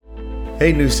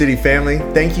Hey, New City family,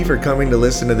 thank you for coming to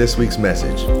listen to this week's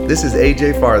message. This is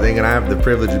AJ Farthing, and I have the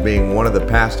privilege of being one of the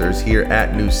pastors here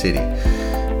at New City.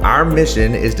 Our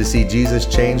mission is to see Jesus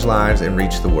change lives and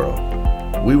reach the world.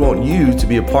 We want you to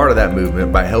be a part of that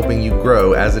movement by helping you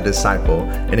grow as a disciple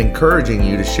and encouraging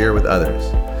you to share with others.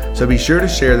 So be sure to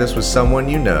share this with someone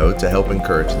you know to help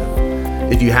encourage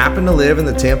them. If you happen to live in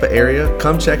the Tampa area,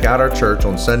 come check out our church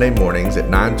on Sunday mornings at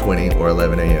 9:20 or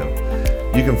 11 a.m.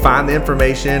 You can find the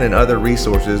information and other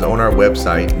resources on our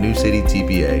website,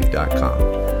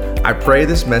 newcitytpa.com. I pray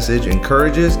this message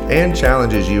encourages and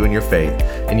challenges you in your faith,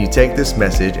 and you take this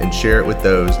message and share it with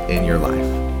those in your life.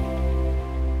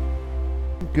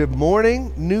 Good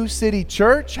morning, New City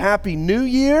Church. Happy New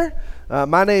Year.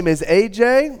 My name is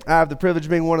AJ. I have the privilege of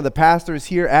being one of the pastors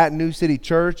here at New City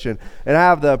Church, and I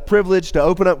have the privilege to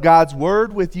open up God's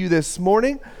Word with you this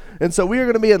morning. And so we are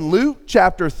going to be in Luke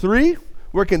chapter 3.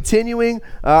 We're continuing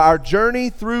our journey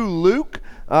through Luke.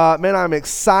 Man, I'm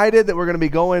excited that we're going to be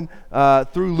going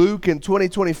through Luke in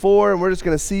 2024, and we're just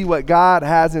going to see what God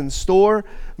has in store.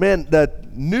 Man, the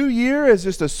new year is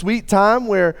just a sweet time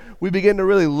where we begin to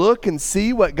really look and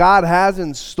see what God has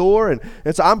in store. And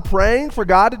so I'm praying for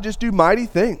God to just do mighty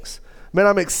things. Man,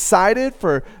 I'm excited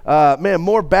for,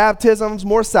 more baptisms,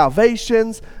 more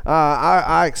salvations.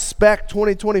 I expect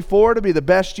 2024 to be the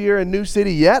best year in New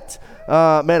City yet.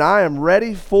 Man, I am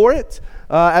ready for it.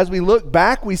 As we look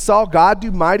back, we saw God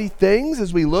do mighty things.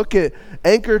 As we look at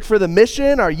Anchored for the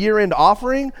Mission, our year-end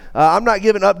offering, I'm not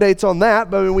giving updates on that,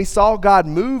 but when we saw God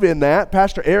move in that,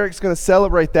 Pastor Eric's going to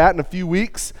celebrate that in a few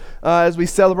weeks as we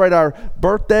celebrate our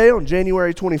birthday on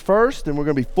January 21st, and we're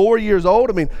going to be 4 years old.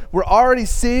 I mean, we're already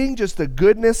seeing just the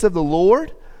goodness of the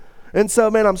Lord. And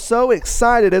so, man, I'm so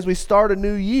excited as we start a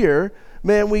new year.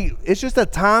 Man, it's just a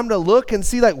time to look and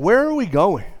see, like, where are we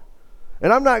going?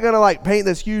 And I'm not going to paint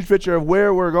this huge picture of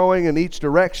where we're going in each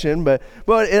direction, but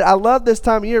I love this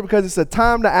time of year because it's a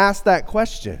time to ask that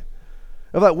question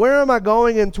of where am I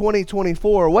going in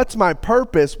 2024? What's my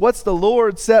purpose? What's the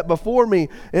Lord set before me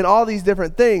in all these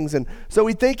different things? And so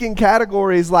we think in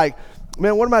categories like,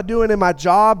 man, what am I doing in my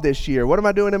job this year? What am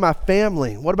I doing in my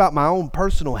family? What about my own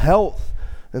personal health?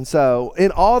 And so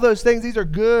in all those things, these are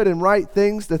good and right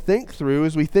things to think through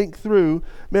as we think through,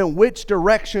 man, which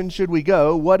direction should we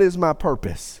go? What is my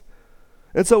purpose?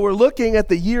 And so we're looking at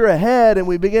the year ahead and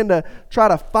we begin to try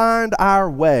to find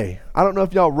our way. I don't know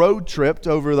if y'all road tripped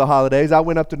over the holidays. I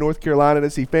went up to North Carolina to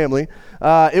see family.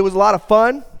 It was a lot of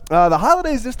fun. The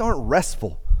holidays just aren't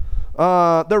restful.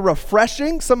 They're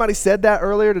refreshing. Somebody said that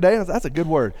earlier today. That's a good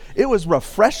word. It was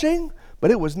refreshing,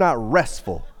 but it was not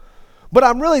restful. But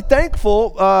I'm really thankful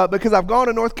because I've gone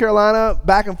to North Carolina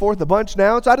back and forth a bunch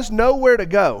now, so I just know where to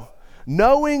go.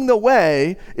 Knowing the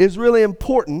way is really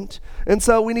important, and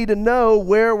so we need to know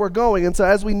where we're going. And so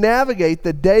as we navigate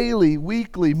the daily,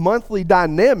 weekly, monthly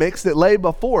dynamics that lay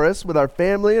before us with our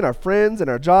family and our friends and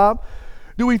our job,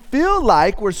 do we feel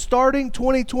like we're starting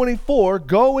 2024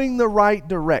 going the right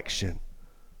direction?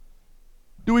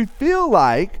 Do we feel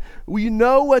like you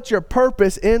know what your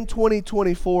purpose in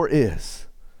 2024 is?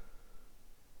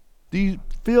 Do you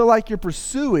feel like you're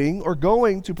pursuing or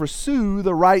going to pursue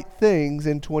the right things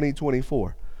in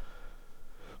 2024?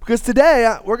 Because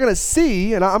today we're going to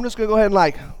see, and I'm just going to go ahead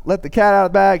and let the cat out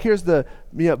of the bag. Here's the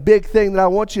big thing that I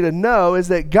want you to know is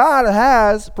that God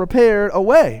has prepared a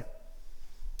way.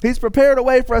 He's prepared a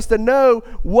way for us to know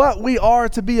what we are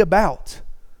to be about.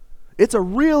 It's a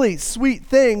really sweet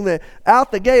thing that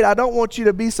out the gate, I don't want you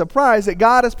to be surprised that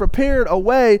God has prepared a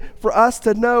way for us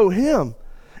to know Him.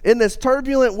 In this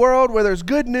turbulent world where there's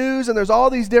good news and there's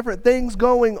all these different things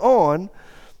going on,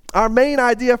 our main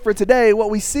idea for today,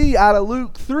 what we see out of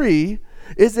Luke 3,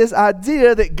 is this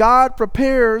idea that God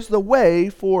prepares the way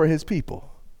for His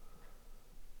people.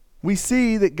 We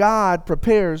see that God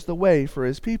prepares the way for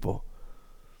His people.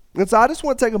 And so I just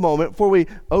want to take a moment before we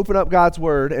open up God's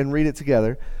Word and read it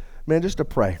together, man, just to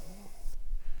pray.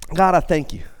 God, I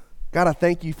thank you. God, I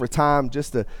thank you for time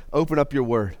just to open up your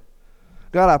Word.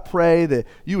 God, I pray that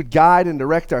you would guide and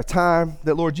direct our time,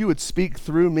 that, Lord, you would speak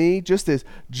through me, just as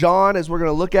John, as we're going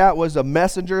to look at, was a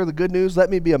messenger of the good news. Let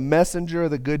me be a messenger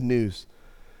of the good news.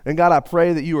 And God, I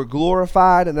pray that you are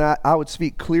glorified and that I would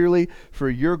speak clearly for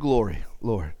your glory,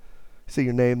 Lord. It's in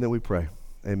your name that we pray.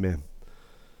 Amen.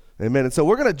 Amen. And so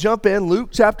we're going to jump in Luke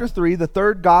chapter 3, the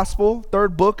third gospel,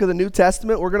 third book of the New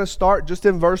Testament. We're going to start just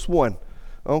in verse 1.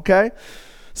 Okay?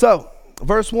 So,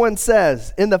 verse 1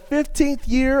 says, in the 15th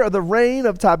year of the reign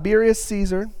of Tiberius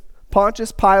Caesar,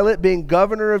 Pontius Pilate being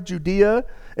governor of Judea,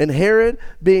 and Herod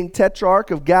being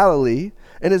tetrarch of Galilee,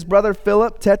 and his brother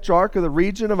Philip, tetrarch of the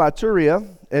region of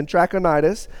Iturea and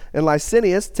Trachonitis, and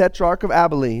Lysanias, tetrarch of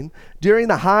Abilene, during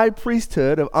the high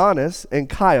priesthood of Annas and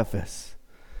Caiaphas.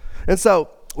 And so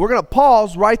we're going to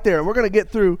pause right there, and we're going to get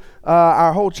through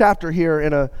our whole chapter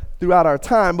here throughout our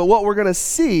time. But what we're going to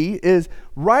see is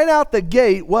right out the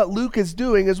gate, what Luke is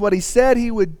doing is what he said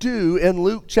he would do in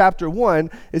Luke chapter 1,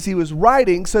 is he was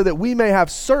writing so that we may have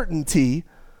certainty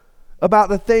about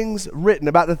the things written,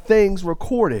 about the things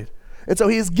recorded. And so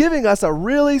he's giving us a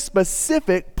really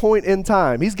specific point in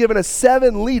time. He's given us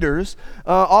 7 leaders,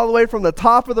 all the way from the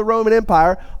top of the Roman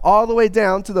Empire, all the way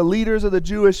down to the leaders of the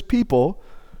Jewish people.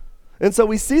 And so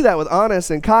we see that with Annas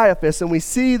and Caiaphas, and we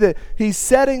see that he's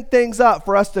setting things up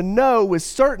for us to know with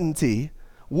certainty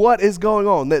what is going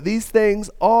on, that these things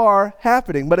are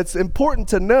happening. But it's important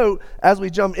to note, as we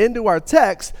jump into our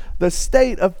text, the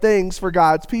state of things for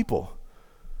God's people.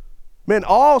 Man,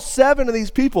 all 7 of these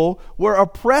people were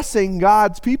oppressing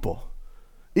God's people.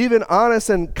 Even Annas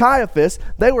and Caiaphas,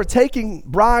 they were taking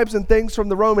bribes and things from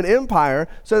the Roman Empire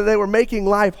so that they were making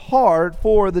life hard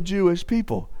for the Jewish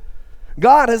people.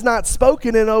 God has not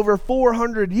spoken in over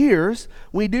 400 years.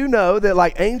 We do know that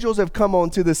like angels have come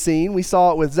onto the scene. We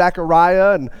saw it with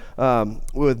Zechariah and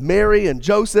with Mary and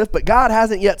Joseph, but God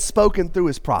hasn't yet spoken through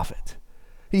his prophet.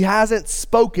 He hasn't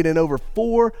spoken in over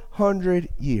 400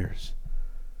 years.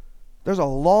 There's a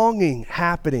longing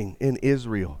happening in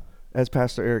Israel, as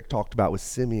Pastor Eric talked about with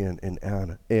Simeon and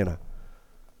Anna.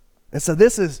 And so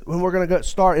this is when we're going to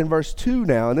start in verse 2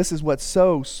 now, and this is what's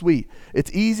so sweet.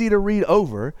 It's easy to read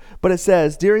over, but it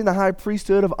says, during the high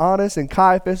priesthood of Annas and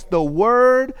Caiaphas, the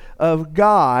word of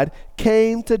God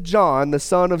came to John, the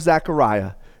son of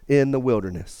Zechariah, in the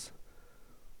wilderness.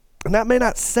 And that may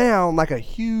not sound like a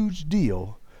huge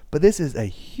deal, but this is a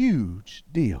huge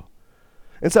deal.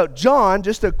 And so John,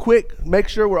 just a quick, make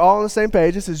sure we're all on the same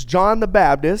page. This is John the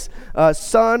Baptist,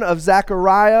 son of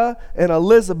Zechariah and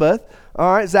Elizabeth.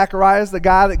 All right, Zechariah is the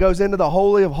guy that goes into the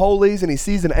Holy of Holies and he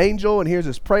sees an angel and hears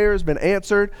his prayer has been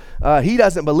answered. He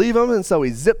doesn't believe him, and so he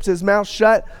zips his mouth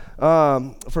shut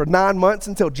for 9 months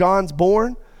until John's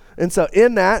born. And so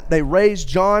in that, they raise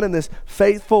John in this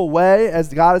faithful way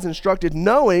as God has instructed,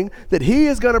 knowing that he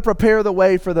is going to prepare the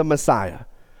way for the Messiah.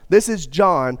 This is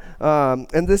John,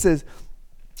 and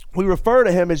we refer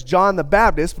to him as John the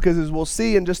Baptist because, as we'll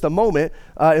see in just a moment,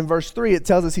 in verse 3, it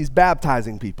tells us he's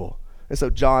baptizing people. And so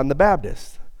John the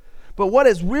Baptist. But what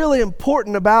is really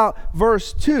important about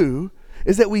verse 2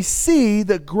 is that we see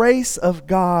the grace of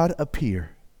God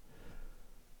appear.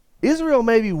 Israel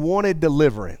maybe wanted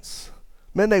deliverance.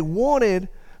 Man, they wanted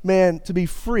to be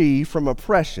free from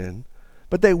oppression,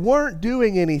 but they weren't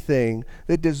doing anything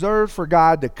that deserved for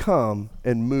God to come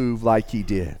and move like he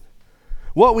did.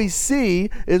 What we see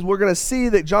is we're going to see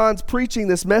that John's preaching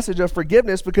this message of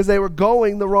forgiveness because they were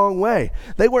going the wrong way.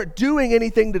 They weren't doing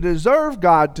anything to deserve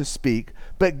God to speak,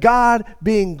 but God,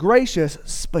 being gracious,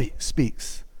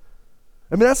 speaks.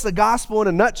 I mean, that's the gospel in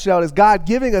a nutshell, is God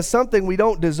giving us something we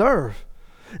don't deserve.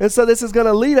 And so this is going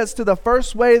to lead us to the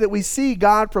first way that we see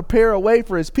God prepare a way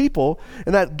for his people,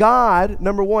 and that God,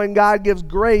 number one, God gives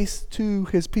grace to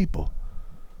his people.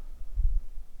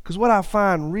 Because what I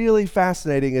find really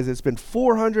fascinating is it's been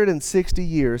 460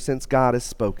 years since God has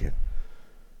spoken.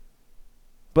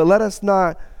 But let us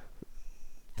not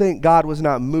think God was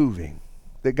not moving,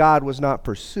 that God was not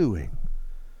pursuing.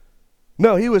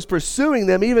 No, he was pursuing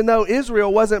them even though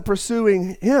Israel wasn't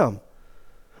pursuing him.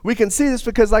 We can see this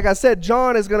because, like I said,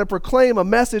 John is going to proclaim a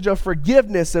message of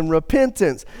forgiveness and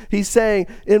repentance. He's saying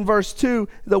in verse 2,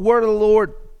 the word of the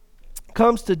Lord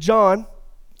comes to John,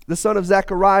 the son of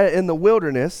Zechariah, in the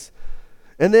wilderness.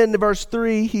 And then in verse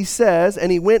 3, he says,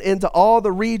 and he went into all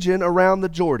the region around the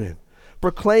Jordan,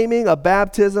 proclaiming a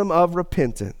baptism of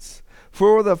repentance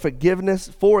for the forgiveness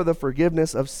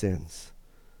of sins.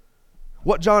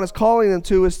 What John is calling them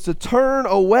to is to turn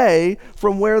away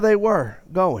from where they were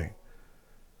going.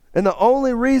 And the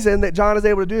only reason that John is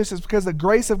able to do this is because the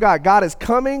grace of God. God is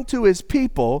coming to his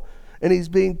people, and he's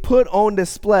being put on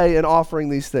display and offering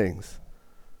these things.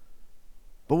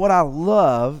 But what I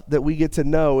love that we get to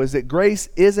know is that grace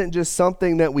isn't just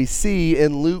something that we see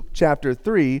in Luke chapter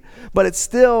 3, but it's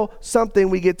still something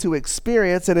we get to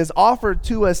experience and is offered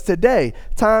to us today,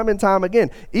 time and time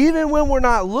again. Even when we're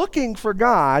not looking for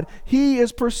God, he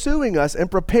is pursuing us and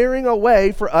preparing a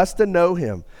way for us to know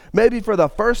him, maybe for the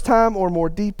first time or more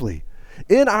deeply.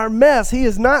 In our mess, he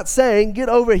is not saying, get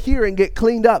over here and get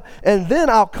cleaned up, and then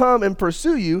I'll come and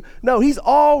pursue you. No, he's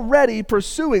already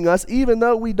pursuing us, even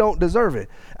though we don't deserve it.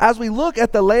 As we look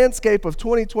at the landscape of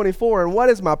 2024 and what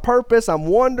is my purpose, I'm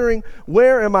wondering,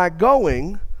 where am I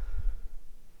going?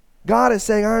 God is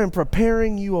saying, I am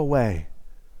preparing you a way.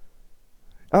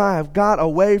 I have got a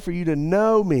way for you to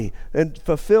know me and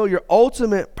fulfill your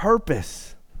ultimate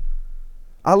purpose.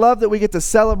 I love that we get to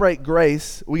celebrate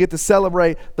grace. We get to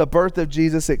celebrate the birth of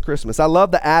Jesus at Christmas. I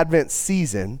love the Advent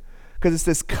season because it's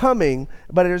this coming,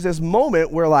 but there's this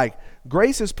moment where like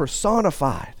grace is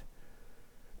personified.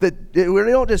 That we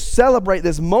don't just celebrate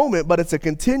this moment, but it's a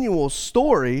continual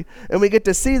story, and we get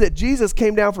to see that Jesus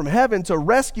came down from heaven to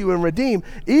rescue and redeem,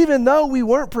 even though we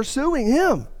weren't pursuing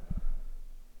him.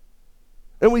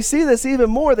 And we see this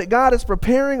even more, that God is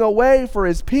preparing a way for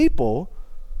his people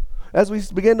as we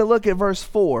begin to look at verse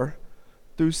 4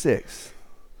 through 6.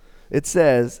 It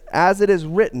says, as it is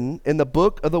written in the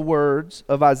book of the words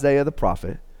of Isaiah the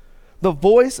prophet, the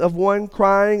voice of one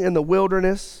crying in the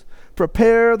wilderness,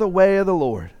 prepare the way of the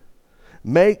Lord,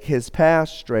 make his path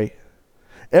straight.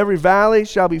 Every valley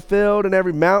shall be filled, and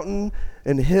every mountain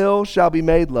and hill shall be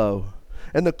made low.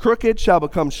 And the crooked shall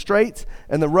become straight,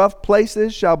 and the rough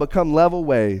places shall become level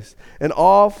ways. And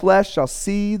all flesh shall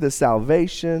see the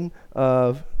salvation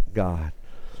of God.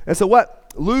 And so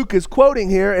what Luke is quoting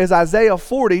here is Isaiah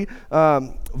 40,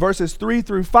 verses 3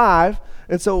 through 5.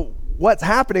 And so what's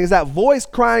happening is that voice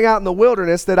crying out in the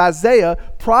wilderness that Isaiah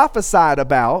prophesied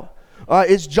about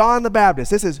is John the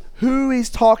Baptist. This is who he's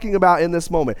talking about in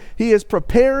this moment. He is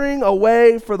preparing a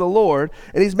way for the Lord,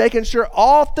 and he's making sure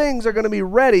all things are going to be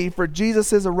ready for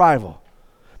Jesus' arrival.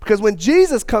 Because when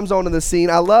Jesus comes onto the scene,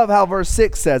 I love how verse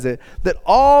 6 says it, that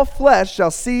all flesh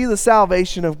shall see the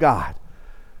salvation of God.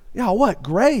 Yeah, what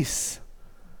grace.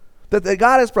 That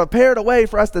God has prepared a way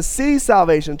for us to see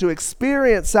salvation, to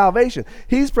experience salvation.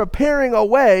 He's preparing a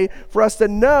way for us to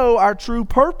know our true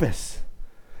purpose.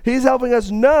 He's helping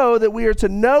us know that we are to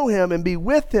know him and be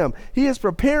with him. He is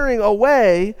preparing a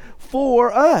way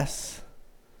for us.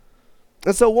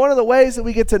 And so one of the ways that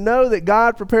we get to know that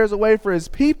God prepares a way for his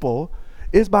people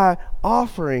is by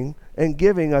offering and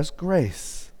giving us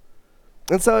grace.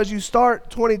 And so as you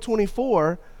start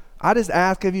 2024, I just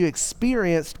ask, have you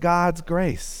experienced God's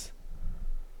grace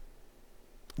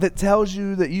that tells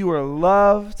you that you are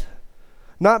loved,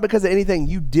 not because of anything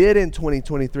you did in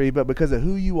 2023, but because of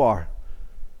who you are?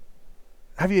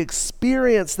 Have you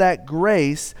experienced that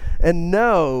grace and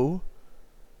know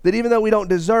that even though we don't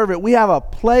deserve it, we have a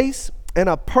place and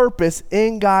a purpose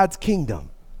in God's kingdom?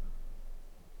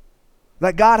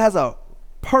 That God has a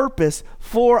purpose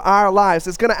for our lives.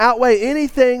 It's going to outweigh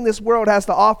anything this world has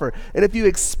to offer. And if you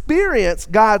experience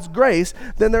God's grace,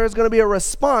 then there is going to be a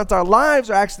response. Our lives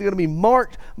are actually going to be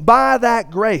marked by that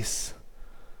grace.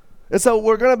 And so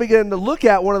we're going to begin to look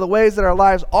at one of the ways that our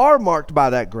lives are marked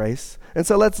by that grace. And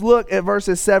so let's look at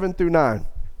verses 7 through 9.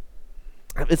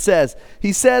 It says,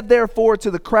 he said therefore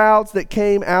to the crowds that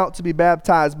came out to be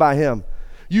baptized by him,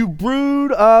 you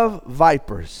brood of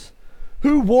vipers,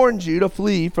 who warned you to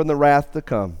flee from the wrath to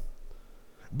come?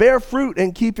 Bear fruit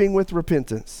in keeping with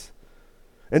repentance.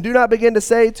 And do not begin to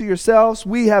say to yourselves,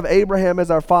 we have Abraham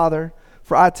as our father.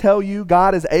 For I tell you,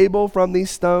 God is able from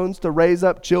these stones to raise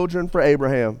up children for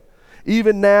Abraham.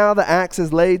 Even now the axe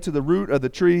is laid to the root of the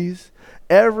trees.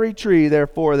 Every tree,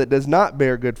 therefore, that does not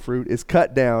bear good fruit is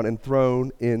cut down and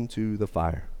thrown into the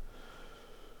fire.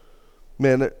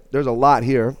 Man, there's a lot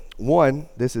here. One,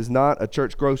 this is not a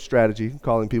church growth strategy,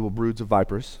 calling people broods of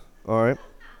vipers, all right?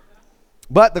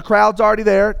 But the crowd's already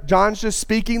there. John's just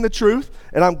speaking the truth,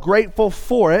 and I'm grateful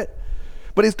for it.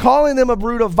 But he's calling them a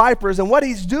brood of vipers, and what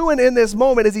he's doing in this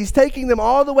moment is he's taking them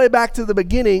all the way back to the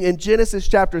beginning in Genesis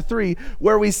chapter 3,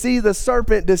 where we see the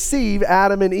serpent deceive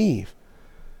Adam and Eve.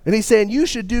 And he's saying, you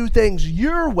should do things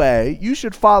your way. You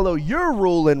should follow your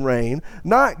rule and reign,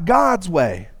 not God's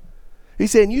way.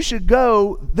 He's saying you should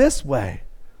go this way.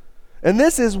 And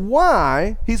this is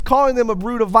why he's calling them a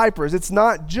brood of vipers. It's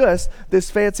not just this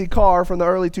fancy car from the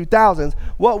early 2000s.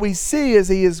 What we see is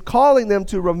he is calling them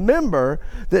to remember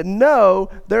that no,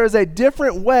 there is a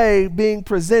different way being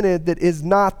presented that is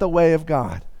not the way of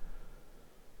God.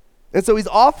 And so he's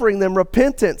offering them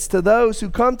repentance to those who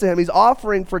come to him. He's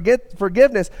offering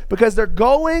forgiveness because they're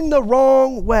going the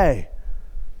wrong way.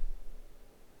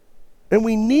 And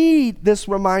we need this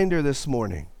reminder this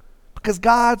morning because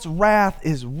God's wrath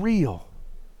is real.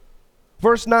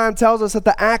 Verse 9 tells us that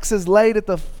the axe is laid at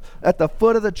the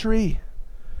foot of the tree.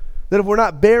 That if we're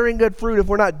not bearing good fruit, if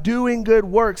we're not doing good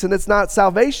works, and it's not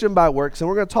salvation by works, and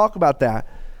we're going to talk about that.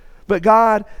 But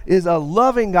God is a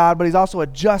loving God, but he's also a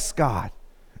just God.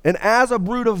 And as a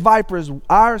brood of vipers,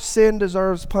 our sin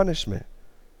deserves punishment.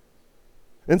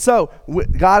 And so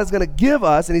God is going to give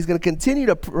us, and he's going to continue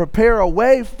to prepare a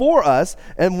way for us.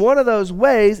 And one of those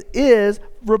ways is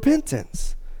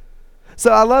repentance.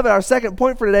 So I love it. Our second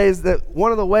point for today is that one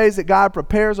of the ways that God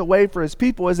prepares a way for his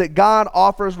people is that God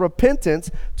offers repentance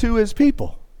to his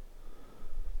people.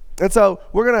 And so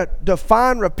we're going to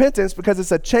define repentance because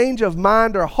it's a change of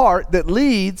mind or heart that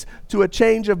leads to a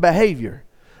change of behavior.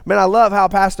 Man, I love how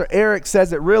Pastor Eric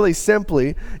says it really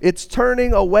simply. It's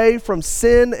turning away from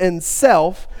sin and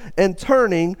self and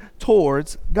turning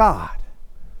towards God.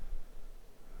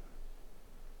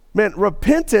 Man,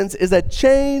 repentance is a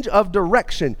change of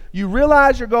direction. You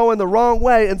realize you're going the wrong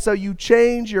way, and so you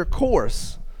change your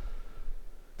course.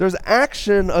 There's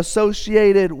action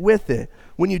associated with it.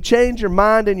 When you change your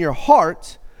mind and your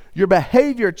heart, your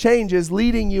behavior changes,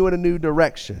 leading you in a new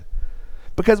direction.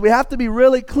 Because we have to be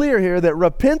really clear here that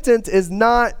repentance is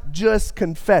not just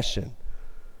confession,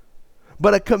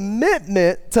 but a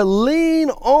commitment to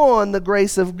lean on the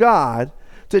grace of God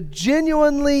to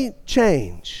genuinely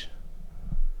change.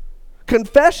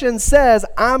 Confession says,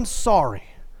 I'm sorry,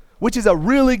 which is a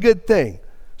really good thing.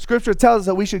 Scripture tells us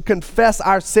that we should confess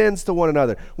our sins to one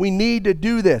another. We need to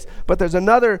do this. But there's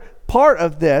another part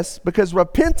of this, because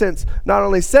repentance not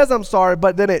only says I'm sorry,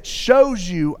 but then it shows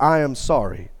you I am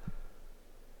sorry.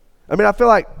 I mean, I feel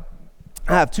like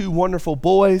I have two wonderful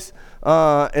boys,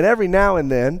 and every now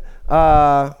and then,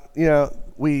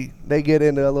 they get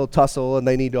into a little tussle and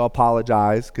they need to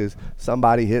apologize because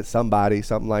somebody hit somebody,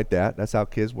 something like that. That's how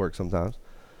kids work sometimes.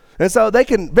 And so they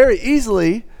can very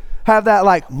easily have that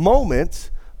like moment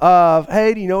of,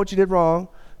 hey, do you know what you did wrong?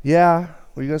 Yeah.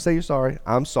 Were you going to say you're sorry?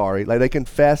 I'm sorry. Like they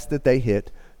confess that they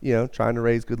hit, trying to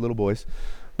raise good little boys.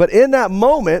 But in that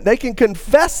moment, they can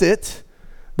confess it.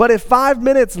 But if 5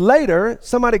 minutes later,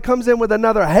 somebody comes in with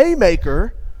another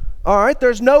haymaker, all right,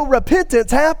 there's no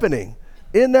repentance happening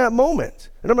in that moment.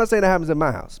 And I'm not saying that happens in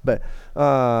my house, but,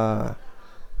 all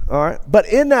right. But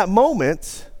in that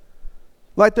moment,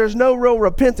 like there's no real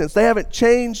repentance. They haven't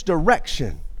changed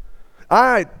direction.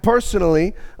 I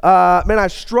personally, I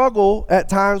struggle at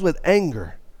times with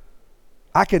anger.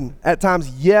 I can at times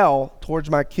yell towards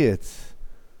my kids.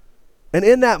 And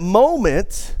in that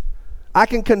moment, I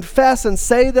can confess and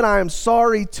say that I am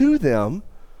sorry to them.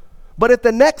 But if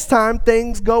the next time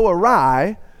things go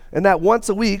awry, and that once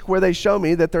a week where they show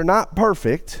me that they're not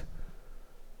perfect,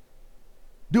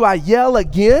 do I yell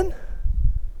again?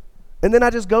 And then I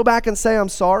just go back and say I'm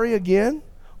sorry again?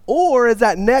 Or is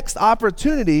that next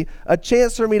opportunity a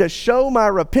chance for me to show my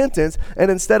repentance and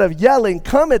instead of yelling,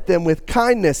 come at them with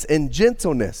kindness and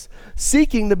gentleness,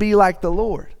 seeking to be like the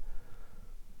Lord?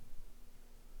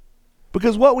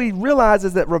 Because what we realize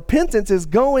is that repentance is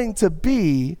going to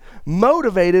be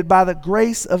motivated by the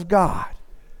grace of God.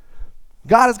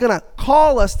 God is going to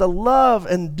call us to love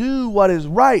and do what is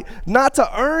right, not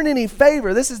to earn any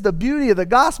favor. This is the beauty of the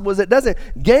gospel, is it doesn't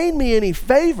gain me any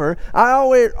favor.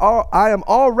 I am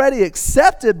already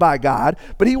accepted by God,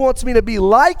 but he wants me to be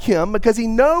like him because he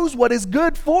knows what is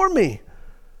good for me.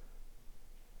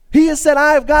 He has said,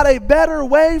 I have got a better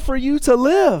way for you to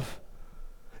live.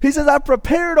 He says, I've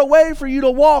prepared a way for you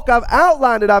to walk. I've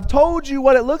outlined it. I've told you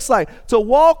what it looks like to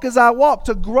walk as I walk,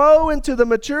 to grow into the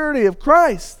maturity of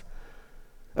Christ.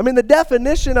 I mean, the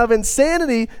definition of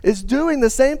insanity is doing the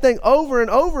same thing over and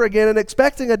over again and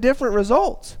expecting a different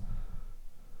result.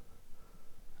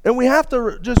 And we have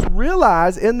to just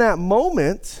realize in that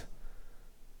moment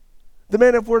that,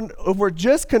 man, if we're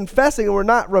just confessing and we're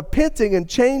not repenting and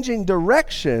changing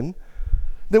direction,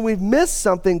 then we've missed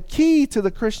something key to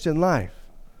the Christian life.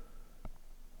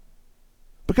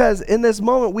 Because in this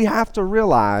moment, we have to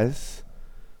realize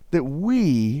that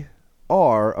we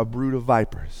are a brood of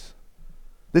vipers.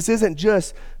 This isn't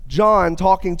just John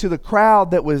talking to the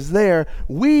crowd that was there.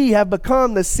 We have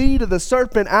become the seed of the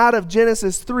serpent out of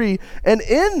Genesis 3. And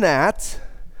in that,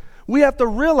 we have to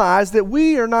realize that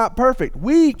we are not perfect.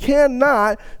 We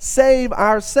cannot save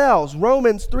ourselves.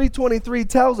 Romans 3:23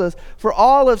 tells us, for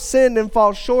all have sinned and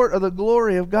fall short of the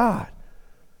glory of God.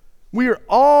 We are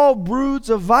all broods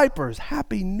of vipers.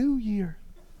 Happy New Year.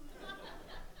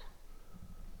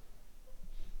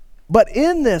 But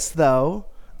in this, though,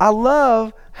 I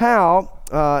love how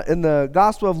in the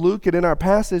Gospel of Luke and in our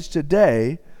passage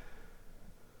today,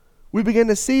 we begin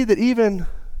to see that even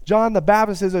John the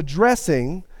Baptist is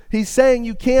addressing, he's saying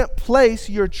you can't place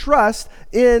your trust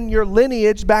in your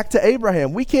lineage back to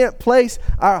Abraham. We can't place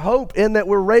our hope in that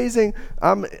we're raising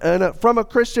from a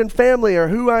Christian family or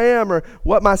who I am or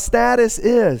what my status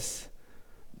is.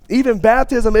 Even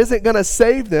baptism isn't going to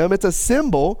save them. It's a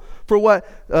symbol for what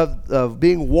of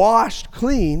being washed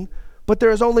clean. But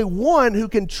there is only one who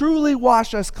can truly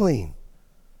wash us clean.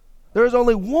 There is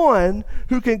only one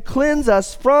who can cleanse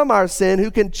us from our sin,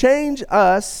 who can change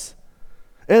us,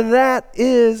 and that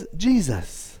is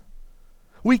Jesus.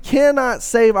 We cannot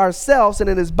save ourselves, and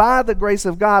it is by the grace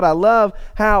of God. I love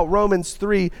how Romans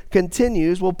 3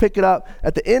 continues. We'll pick it up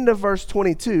at the end of verse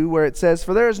 22 where it says,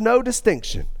 for there is no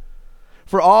distinction.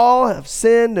 For all have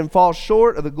sinned and fall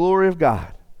short of the glory of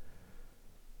God,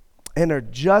 and are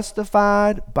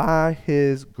justified by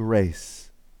his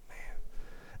grace,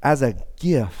 as a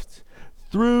gift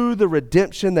through the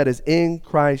redemption that is in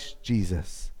Christ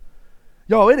Jesus.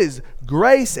 Yo, it is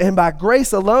grace and by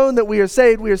grace alone that we are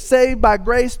saved. We are saved by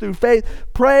grace through faith.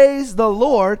 Praise the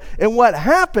Lord. And what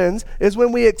happens is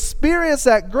when we experience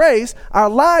that grace, our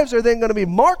lives are then going to be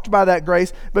marked by that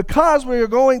grace because we are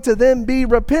going to then be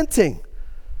repenting.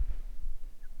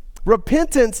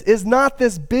 Repentance is not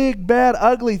this big, bad,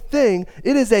 ugly thing.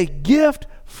 It is a gift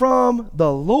from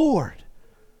the Lord.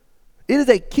 It is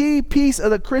a key piece of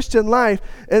the Christian life.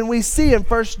 And we see in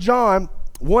 1 John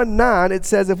 1:9, it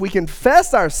says, if we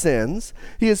confess our sins,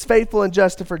 he is faithful and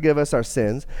just to forgive us our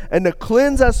sins and to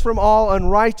cleanse us from all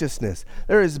unrighteousness.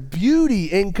 There is beauty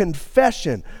in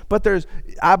confession, but there's,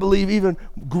 I believe, even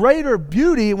greater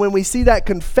beauty when we see that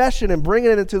confession and bringing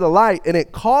it into the light, and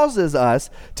it causes us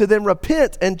to then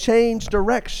repent and change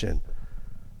direction.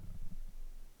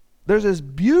 There's this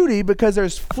beauty because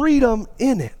there's freedom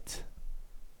in it.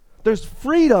 There's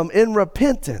freedom in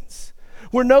repentance.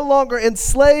 We're no longer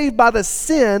enslaved by the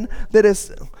sin that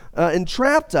has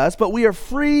entrapped us, but we are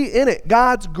free in it.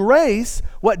 God's grace,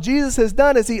 what Jesus has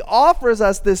done is he offers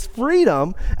us this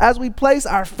freedom as we place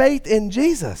our faith in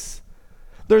Jesus.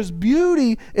 There's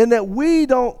beauty in that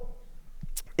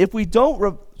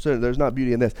so there's not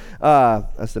beauty in this.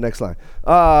 That's the next line.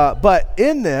 But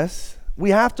in this, we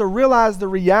have to realize the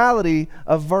reality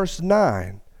of verse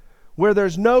 9. Where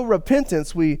there's no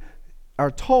repentance, we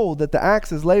are told that the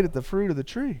axe is laid at the foot of the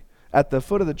tree.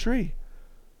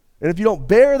 And if you don't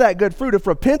bear that good fruit, if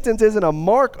repentance isn't a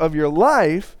mark of your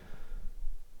life,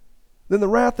 then the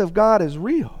wrath of God is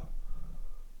real.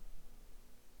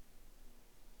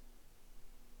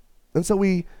 And so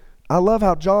I love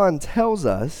how John tells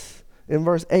us in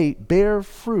verse 8, bear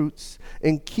fruits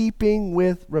in keeping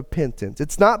with repentance.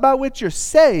 It's not by which you're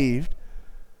saved,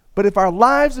 but if our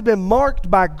lives have been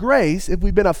marked by grace, if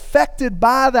we've been affected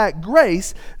by that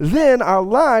grace, then our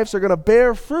lives are going to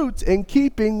bear fruits in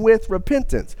keeping with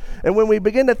repentance. And when we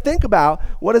begin to think about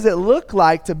what does it look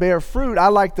like to bear fruit, I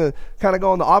like to kind of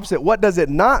go on the opposite. What does it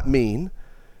not mean?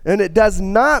 And it does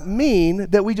not mean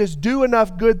that we just do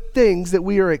enough good things that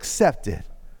we are accepted.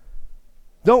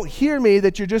 Don't hear me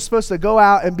that you're just supposed to go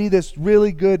out and be this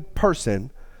really good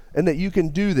person and that you can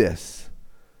do this.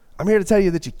 I'm here to tell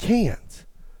you that you can't.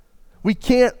 We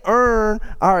can't earn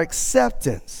our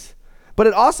acceptance. But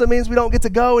it also means we don't get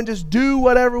to go and just do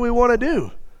whatever we want to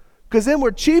do. Because then we're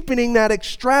cheapening that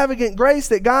extravagant grace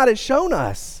that God has shown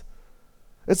us.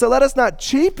 And so let us not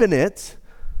cheapen it,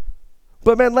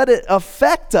 but man, let it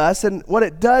affect us. And what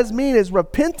it does mean is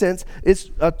repentance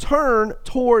is a turn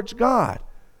towards God.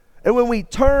 And when we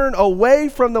turn away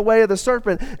from the way of the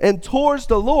serpent and towards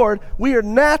the Lord, we are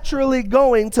naturally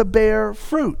going to bear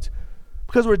fruit.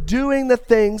 Because we're doing the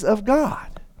things of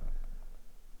God.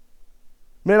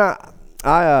 Man,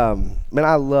 I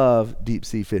love deep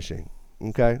sea fishing.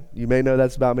 Okay, you may know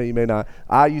that's about me. You may not.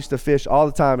 I used to fish all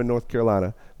the time in North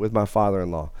Carolina with my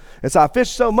father-in-law, and so I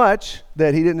fished so much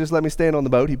that he didn't just let me stand on the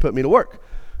boat. He put me to work.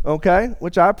 Okay,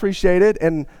 which I appreciated.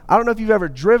 And I don't know if you've ever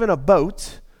driven a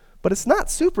boat, but it's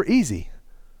not super easy.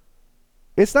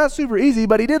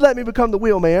 But he did let me become the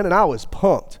wheelman, and I was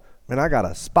pumped. Man, I got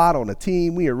a spot on the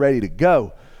team. We are ready to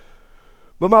go.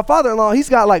 But my father-in-law, he's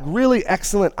got like really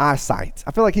excellent eyesight.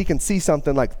 I feel like he can see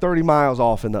something like 30 miles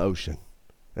off in the ocean.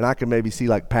 And I can maybe see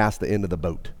like past the end of the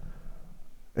boat.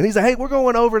 And he's like, hey, we're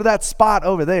going over to that spot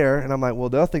over there. And I'm like, well,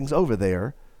 nothing's over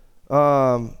there.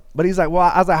 But he's like,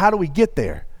 well, I was like, how do we get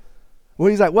there? Well,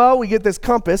 he's like, well, we get this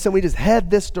compass and we just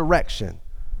head this direction.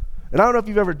 And I don't know if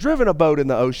you've ever driven a boat in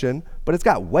the ocean, but it's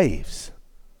got waves.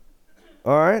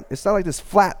 All right? It's not like this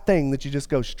flat thing that you just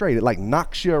go straight. It like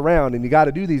knocks you around and you got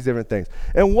to do these different things.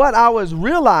 And what I was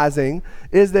realizing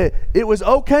is that it was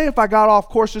okay if I got off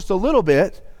course just a little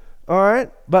bit, all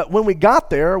right? But when we got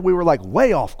there, we were like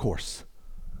way off course.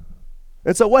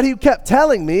 And so what he kept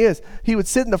telling me is he would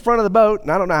sit in the front of the boat,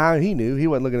 and I don't know how he knew. He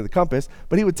wasn't looking at the compass,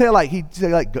 but he would tell he'd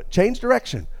say change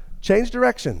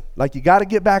direction. Like you got to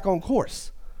get back on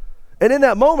course. And in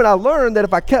that moment, I learned that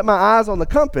if I kept my eyes on the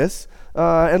compass,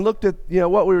 and looked at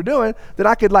what we were doing, that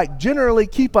I could like generally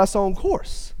keep us on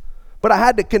course. But I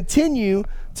had to continue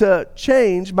to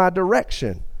change my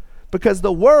direction because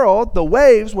the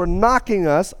waves were knocking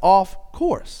us off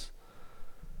course.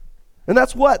 And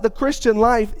that's what the Christian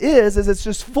life is it's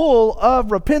just full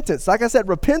of repentance. Like I said,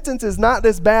 repentance is not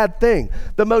this bad thing.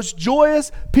 The most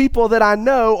joyous people that I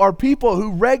know are people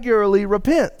who regularly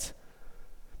repent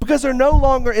because they're no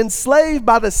longer enslaved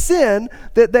by the sin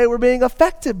that they were being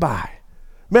affected by.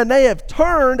 Man, they have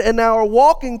turned and now are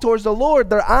walking towards the Lord.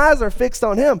 Their eyes are fixed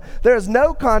on him. There is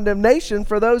no condemnation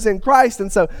for those in Christ.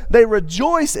 And so they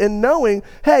rejoice in knowing,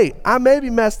 hey, I may be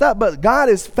messed up, but God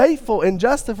is faithful and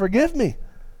just to forgive me.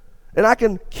 And I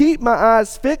can keep my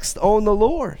eyes fixed on the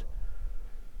Lord.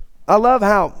 I love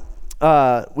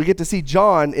how we get to see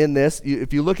John in this.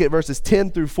 If you look at verses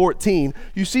 10 through 14,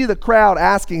 you see the crowd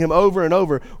asking him over and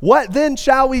over, what then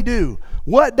shall we do?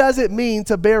 What does it mean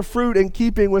to bear fruit in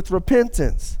keeping with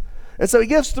repentance? And so he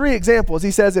gives 3 examples.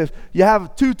 He says if you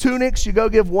have 2 tunics, you go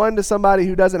give one to somebody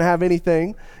who doesn't have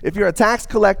anything. If you're a tax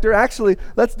collector, actually,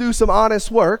 let's do some honest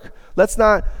work. Let's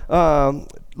not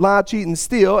lie, cheat, and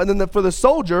steal. And then for the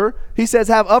soldier, he says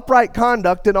have upright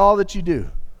conduct in all that you do.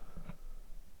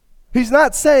 He's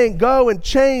not saying go and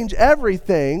change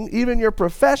everything, even your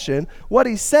profession. What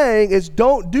he's saying is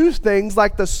don't do things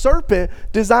like the serpent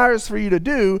desires for you to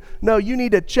do. No, you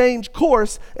need to change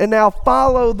course and now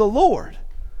follow the Lord.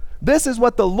 This is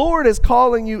what the Lord is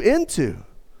calling you into.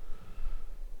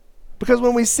 Because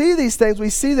when we see these things, we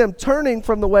see them turning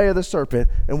from the way of the serpent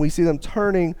and we see them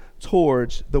turning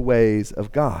towards the ways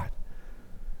of God.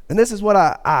 And this is what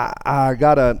I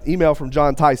got an email from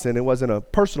John Tyson. It wasn't a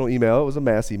personal email. It was a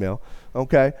mass email,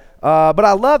 okay? But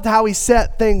I loved how he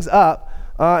set things up.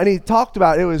 And he talked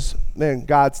about, it was, man,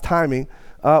 God's timing,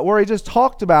 where he just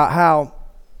talked about how,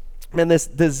 man, this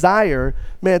desire,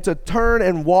 man, to turn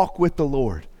and walk with the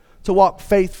Lord, to walk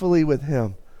faithfully with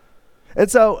him. And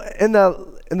so in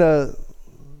the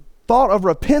thought of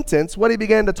repentance, what he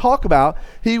began to talk about,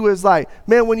 he was like,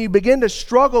 man, when you begin to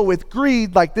struggle with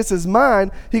greed, like this is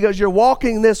mine, he goes, you're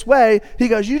walking this way. He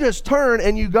goes, you just turn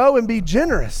and you go and be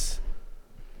generous.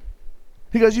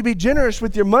 He goes, you be generous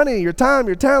with your money, your time,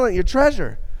 your talent, your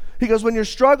treasure. He goes, when you're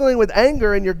struggling with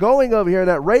anger and you're going over here,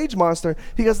 that rage monster,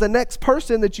 he goes, the next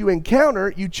person that you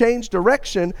encounter, you change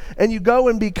direction and you go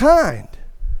and be kind.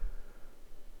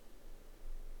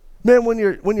 Man, when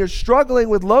you're struggling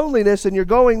with loneliness and you're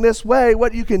going this way,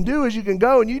 what you can do is you can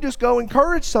go and you just go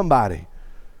encourage somebody.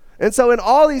 And so in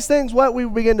all these things, what we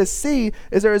begin to see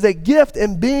is there is a gift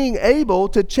in being able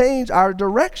to change our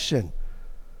direction.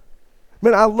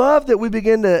 Man, I love that we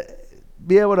begin to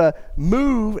be able to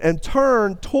move and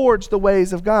turn towards the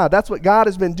ways of God. That's what God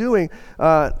has been doing.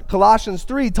 Colossians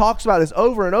 3 talks about this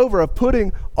over and over of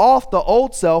putting off the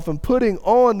old self and putting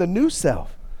on the new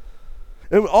self.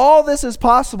 And all this is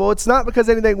possible. It's not because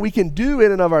anything we can do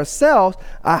in and of ourselves.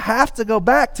 I have to go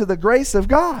back to the grace of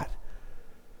God.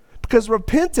 Because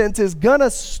repentance is going to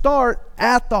start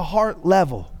at the heart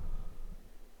level.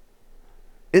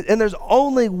 And there's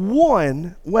only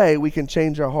one way we can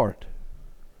change our heart.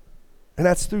 And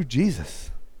that's through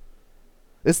Jesus.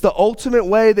 It's the ultimate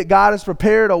way that God has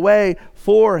prepared a way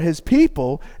for his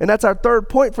people. And that's our third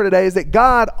point for today, is that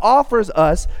God offers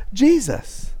us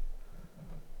Jesus.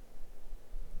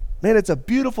 Man, it's a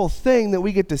beautiful thing that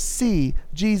we get to see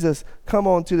Jesus come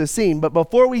onto the scene. But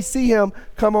before we see him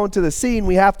come onto the scene,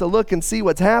 we have to look and see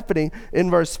what's happening in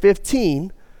verse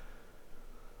 15.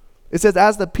 It says,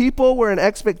 as the people were in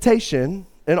expectation,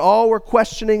 and all were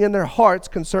questioning in their hearts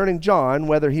concerning John,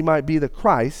 whether he might be the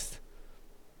Christ.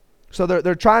 So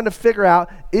they're trying to figure out,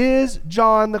 is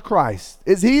John the Christ?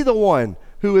 Is he the one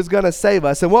who is going to save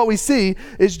us? And what we see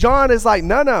is John is like,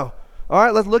 no. All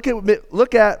right, let's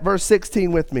look at verse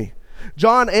 16 with me.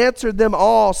 John answered them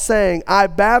all, saying, I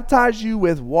baptize you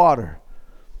with water,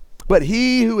 but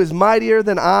he who is mightier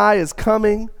than I is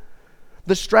coming,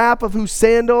 the strap of whose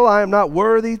sandal I am not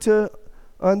worthy to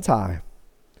untie.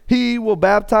 He will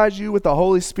baptize you with the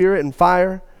Holy Spirit and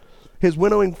fire. His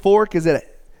winnowing fork is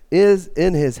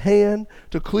in his hand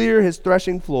to clear his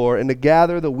threshing floor and to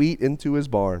gather the wheat into his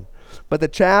barn. But the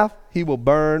chaff he will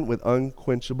burn with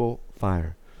unquenchable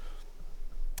fire.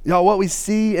 Y'all, what we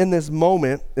see in this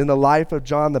moment in the life of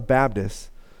John the Baptist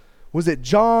was that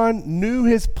John knew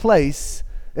his place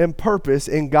and purpose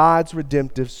in God's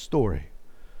redemptive story.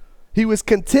 He was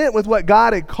content with what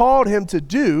God had called him to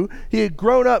do. He had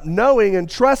grown up knowing and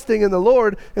trusting in the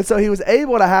Lord, and so he was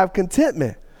able to have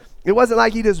contentment. It wasn't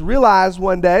like he just realized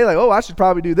one day, like, oh, I should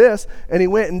probably do this, and he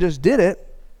went and just did it.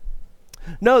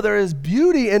 No, there is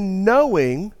beauty in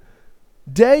knowing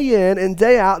day in and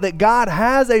day out that God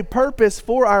has a purpose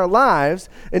for our lives,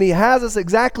 and he has us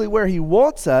exactly where he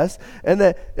wants us, and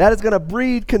that is going to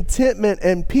breed contentment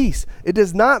and peace. It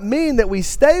does not mean that we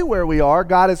stay where we are.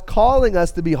 God is calling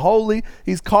us to be holy.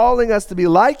 He's calling us to be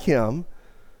like him,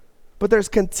 but there's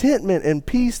contentment and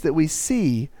peace that we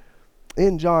see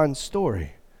in John's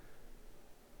story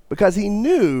because he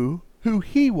knew who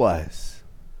he was,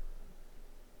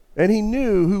 and he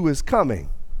knew who was coming.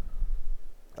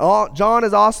 John,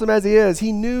 as awesome as he is,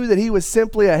 he knew that he was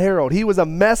simply a herald. He was a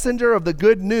messenger of the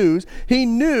good news. He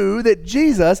knew that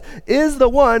Jesus is the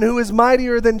one who is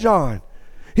mightier than John.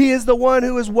 He is the one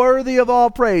who is worthy of all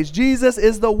praise. Jesus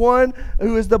is the one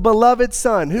who is the beloved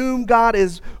Son, whom God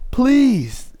is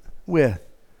pleased with.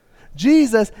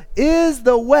 Jesus is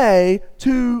the way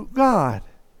to God.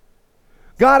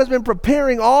 God has been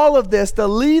preparing all of this to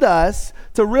lead us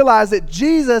to realize that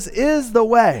Jesus is the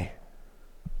way.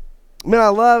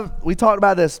 We talked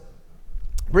about this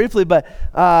briefly, but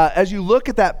as you look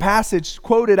at that passage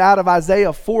quoted out of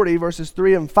Isaiah 40, verses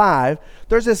 3 and 5,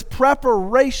 there's this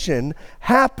preparation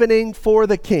happening for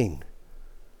the king.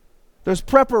 There's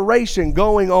preparation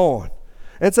going on.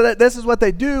 And so this is what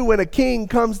they do when a king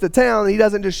comes to town. He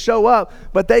doesn't just show up,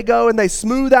 but they go and they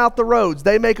smooth out the roads.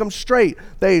 They make them straight.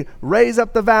 They raise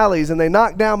up the valleys and they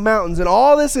knock down mountains. And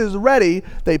all this is ready.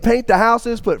 They paint the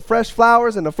houses, put fresh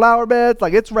flowers in the flower beds.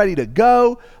 Like it's ready to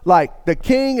go. Like the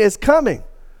king is coming.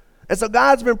 And so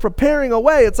God's been preparing a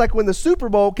way. It's like when the Super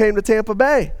Bowl came to Tampa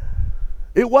Bay.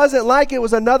 It wasn't like it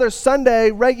was another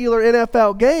Sunday regular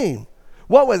NFL game.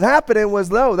 What was happening was,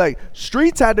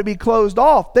 streets had to be closed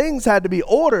off. Things had to be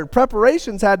ordered.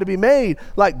 Preparations had to be made,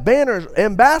 like banners,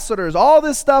 ambassadors. All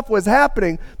this stuff was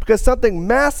happening because something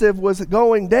massive was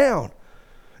going down.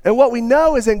 And what we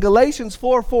know is in Galatians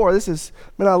 4:4,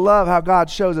 I love how God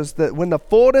shows us that when the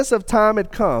fullness of time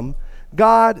had come,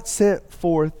 God sent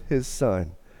forth his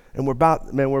Son. And we're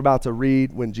about to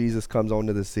read when Jesus comes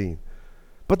onto the scene.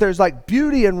 But there's like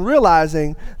beauty in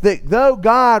realizing that though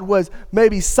God was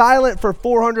maybe silent for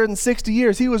 460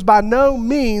 years, he was by no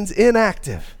means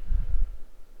inactive.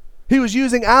 He was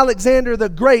using Alexander the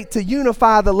Great to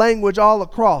unify the language all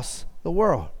across the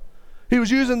world. He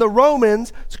was using the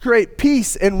Romans to create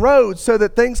peace and roads so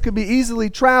that things could be easily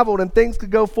traveled and things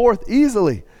could go forth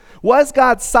easily. Was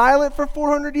God silent for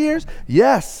 400 years?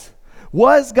 Yes.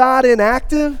 Was God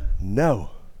inactive? No.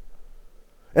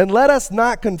 And let us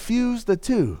not confuse the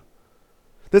two.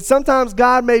 That sometimes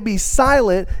God may be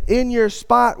silent in your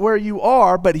spot where you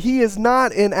are, but he is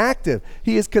not inactive.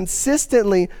 He is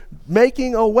consistently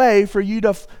making a way for you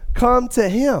to come to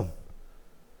him.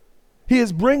 He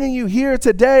is bringing you here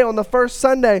today on the first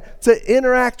Sunday to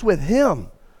interact with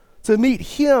him, to meet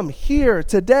him here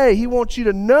today. He wants you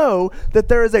to know that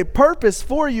there is a purpose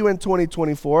for you in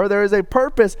 2024. There is a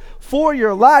purpose for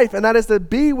your life, and that is to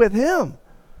be with him.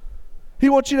 He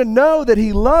wants you to know that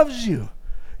he loves you.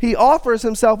 He offers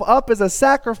himself up as a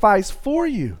sacrifice for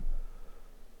you.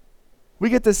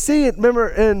 We get to see it, remember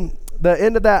in the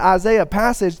end of that Isaiah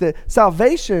passage, that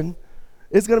salvation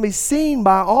is going to be seen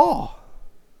by all.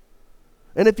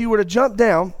 And if you were to jump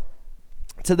down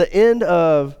to the end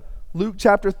of Luke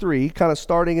chapter 3, kind of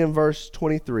starting in verse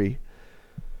 23,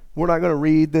 we're not going to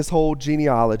read this whole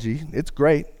genealogy. It's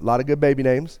great. A lot of good baby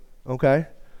names, okay?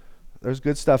 There's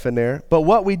good stuff in there. But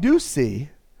what we do see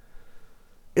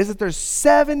is that there's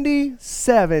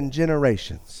 77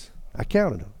 generations. I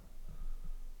counted them.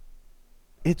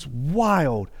 It's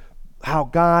wild how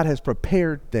God has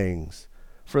prepared things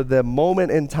for the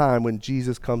moment in time when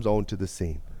Jesus comes onto the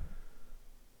scene.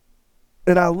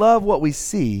 And I love what we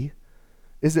see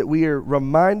is that we are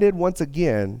reminded once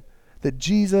again that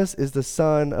Jesus is the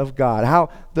Son of God. How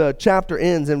the chapter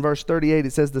ends in verse 38,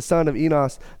 it says the son of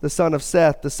Enos, the son of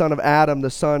Seth, the son of Adam, the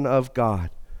son of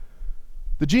God.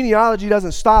 The genealogy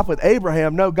doesn't stop with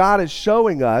Abraham. No, God is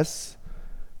showing us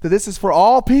that this is for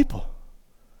all people.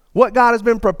 What God has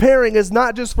been preparing is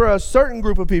not just for a certain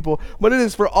group of people, but it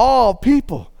is for all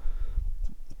people.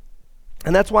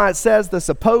 And that's why it says the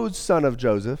supposed son of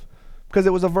Joseph, because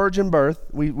it was a virgin birth.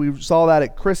 We saw that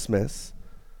at Christmas.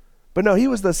 But no, he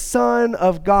was the Son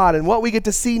of God. And what we get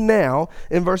to see now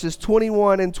in verses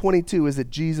 21 and 22 is that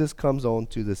Jesus comes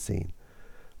onto the scene.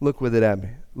 Look with it at me.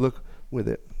 Look with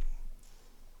it.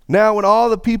 Now when all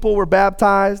the people were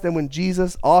baptized, and when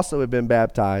Jesus also had been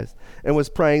baptized and was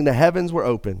praying, the heavens were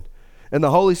opened, and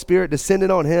the Holy Spirit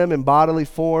descended on him in bodily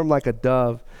form like a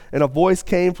dove, and a voice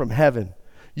came from heaven,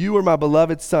 "You are my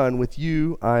beloved Son, with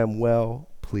you I am well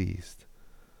pleased."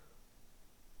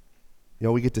 You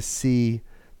know, we get to see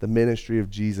the ministry of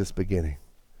Jesus beginning.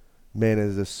 Man, it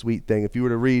is a sweet thing. If you were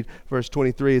to read verse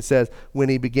 23, it says, when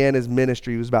he began his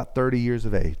ministry, he was about 30 years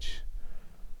of age.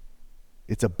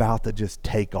 It's about to just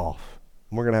take off.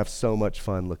 And we're going to have so much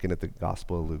fun looking at the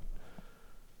Gospel of Luke.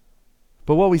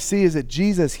 But what we see is that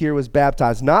Jesus here was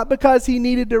baptized, not because he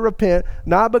needed to repent,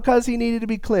 not because he needed to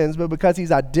be cleansed, but because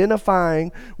he's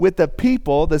identifying with the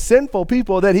people, the sinful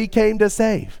people that he came to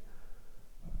save.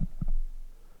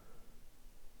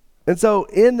 And so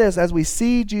in this, as we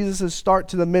see Jesus' start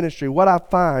to the ministry, what I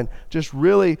find just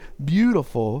really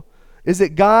beautiful is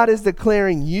that God is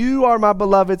declaring, you are my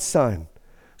beloved son.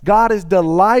 God is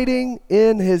delighting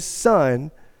in his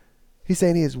son. He's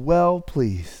saying he is well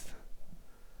pleased.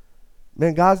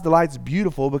 Man, God's delight's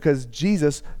beautiful because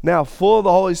Jesus, now full of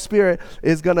the Holy Spirit,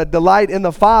 is going to delight in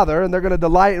the Father, and they're going to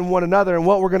delight in one another. And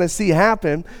what we're going to see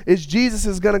happen is Jesus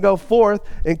is going to go forth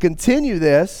and continue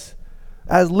this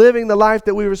as living the life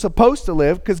that we were supposed to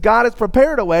live, because God has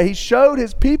prepared a way. He showed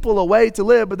his people a way to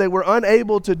live, but they were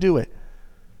unable to do it.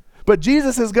 But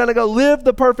Jesus is going to go live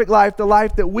the perfect life, the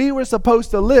life that we were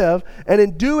supposed to live. And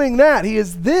in doing that, he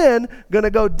is then going to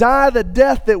go die the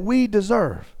death that we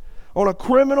deserve on a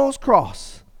criminal's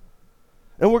cross.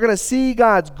 And we're going to see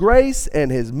God's grace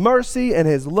and his mercy and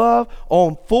his love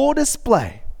on full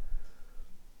display.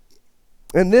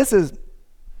 And this is,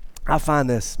 I find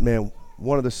this, man,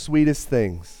 one of the sweetest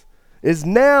things is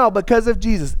now because of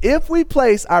Jesus. If we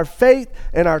place our faith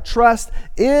and our trust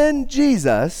in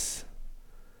Jesus,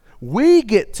 we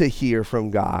get to hear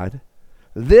from God,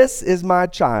 "This is my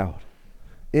child,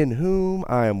 in whom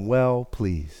I am well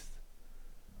pleased."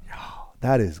 Oh,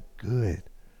 that is good.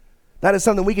 That is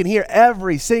something we can hear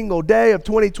every single day of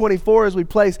 2024 as we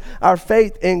place our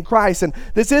faith in Christ. And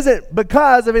this isn't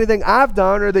because of anything I've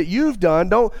done or that you've done.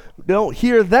 Don't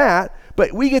hear that.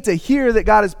 But we get to hear that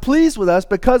God is pleased with us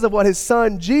because of what his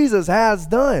son Jesus has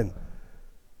done.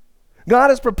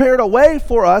 God has prepared a way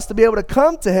for us to be able to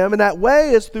come to him, and that way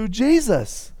is through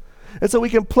Jesus. And so we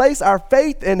can place our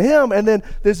faith in him, and then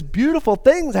this beautiful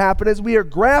things happen as we are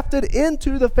grafted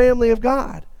into the family of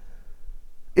God.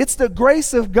 It's the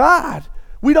grace of God.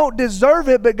 We don't deserve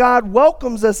it, but God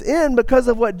welcomes us in because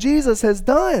of what Jesus has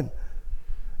done.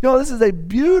 This is a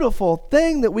beautiful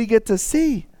thing that we get to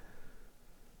see.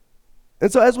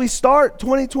 And so as we start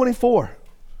 2024,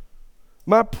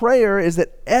 my prayer is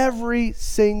that every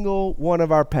single one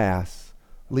of our paths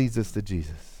leads us to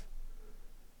Jesus.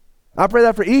 I pray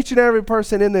that for each and every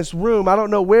person in this room. I don't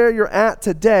know where you're at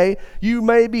today. You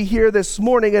may be here this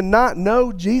morning and not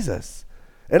know Jesus.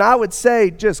 And I would say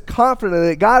just confidently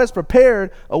that God has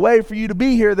prepared a way for you to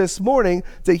be here this morning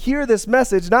to hear this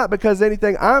message, not because of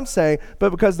anything I'm saying,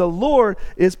 but because the Lord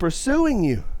is pursuing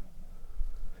you.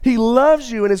 He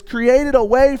loves you and has created a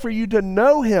way for you to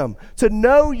know him, to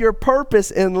know your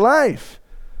purpose in life.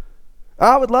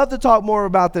 I would love to talk more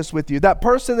about this with you. That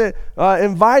person that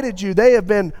invited you, they have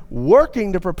been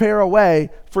working to prepare a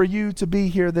way for you to be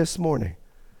here this morning.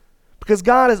 Because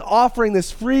God is offering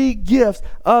this free gift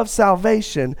of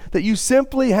salvation that you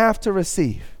simply have to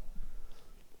receive.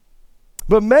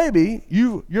 But maybe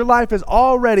your life has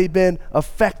already been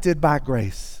affected by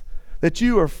grace, that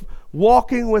you are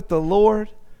walking with the Lord.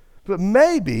 But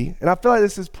maybe, and I feel like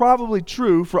this is probably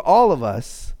true for all of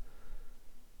us,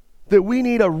 that we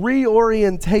need a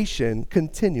reorientation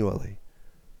continually.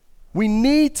 We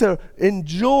need to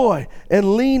enjoy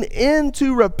and lean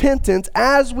into repentance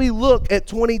as we look at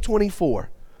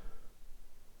 2024.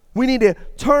 We need to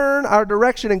turn our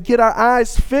direction and get our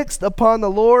eyes fixed upon the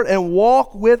Lord and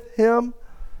walk with him.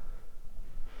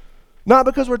 Not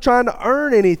because we're trying to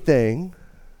earn anything,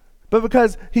 but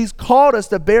because he's called us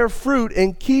to bear fruit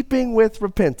in keeping with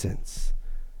repentance.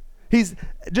 He's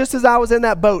just as I was in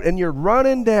that boat and you're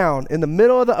running down in the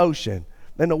middle of the ocean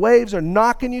and the waves are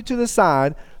knocking you to the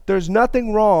side, there's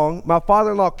nothing wrong. My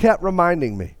father-in-law kept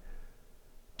reminding me.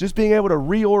 Just being able to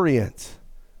reorient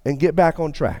and get back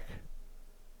on track.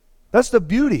 That's the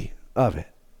beauty of it.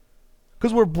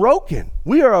 Because we're broken.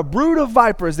 We are a brood of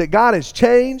vipers that God has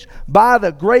changed by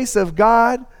the grace of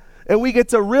God. And we get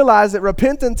to realize that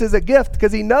repentance is a gift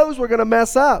because he knows we're going to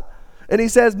mess up. And he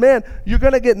says, man, you're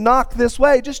going to get knocked this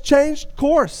way. Just change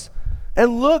course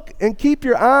and look and keep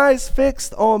your eyes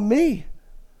fixed on me.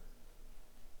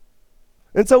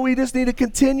 And so we just need to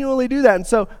continually do that. And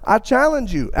so I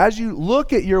challenge you, as you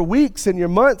look at your weeks and your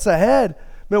months ahead,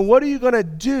 man, what are you going to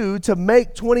do to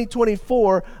make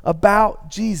 2024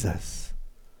 about Jesus?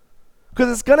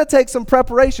 Because it's going to take some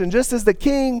preparation, just as the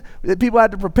king, that people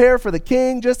had to prepare for the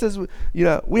king, just as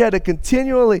we had to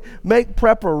continually make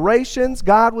preparations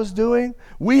God was doing.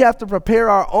 We have to prepare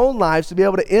our own lives to be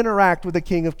able to interact with the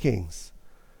King of Kings.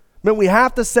 Man, we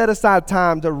have to set aside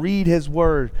time to read his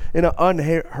word in an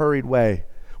unhurried way.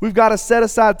 We've got to set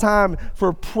aside time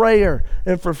for prayer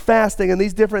and for fasting and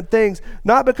these different things,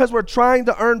 not because we're trying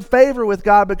to earn favor with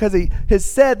God, because he has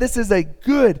said this is a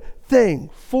good thing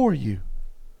for you.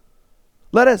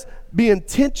 Let us be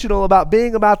intentional about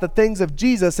being about the things of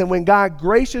Jesus, and when God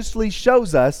graciously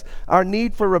shows us our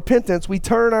need for repentance, we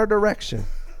turn our direction.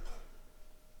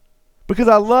 Because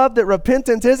I love that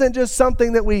repentance isn't just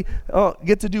something that we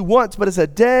get to do once, but it's a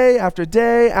day after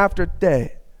day after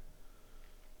day.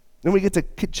 And we get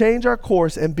to change our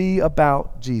course and be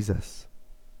about Jesus.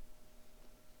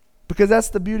 Because that's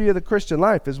the beauty of the Christian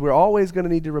life, is we're always going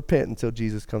to need to repent until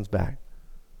Jesus comes back.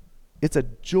 It's a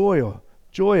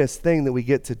joyous thing that we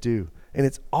get to do, and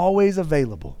it's always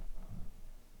available.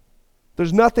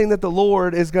 There's nothing that the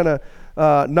Lord is going to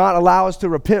not allow us to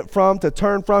repent from, to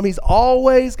turn from. He's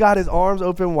always got his arms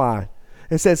open wide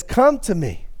and says, come to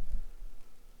me.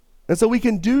 And so we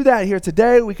can do that here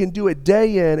today. We can do it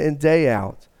day in and day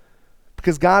out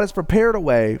because God has prepared a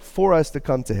way for us to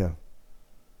come to him.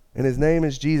 And his name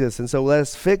is Jesus. And so let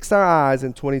us fix our eyes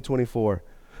in 2024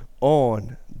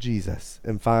 on Jesus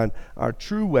and find our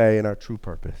true way and our true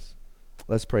purpose.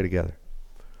 Let's pray together.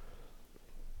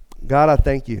 God, I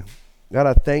thank you. God,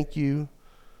 I thank you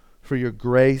for your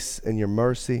grace and your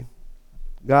mercy.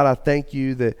 God, I thank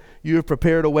you that you have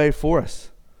prepared a way for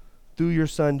us through your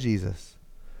Son, Jesus,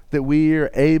 that we are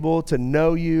able to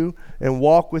know you and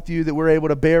walk with you, that we're able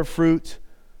to bear fruit.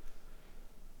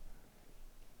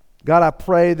 God, I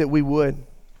pray that we would.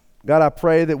 God, I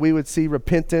pray that we would see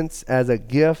repentance as a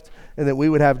gift and that we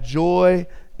would have joy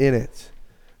in it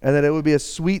and that it would be a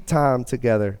sweet time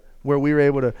together where we were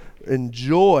able to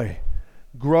enjoy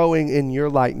growing in your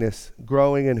likeness,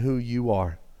 growing in who you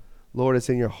are. Lord, it's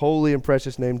in your holy and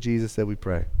precious name, Jesus, that we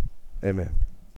pray. Amen.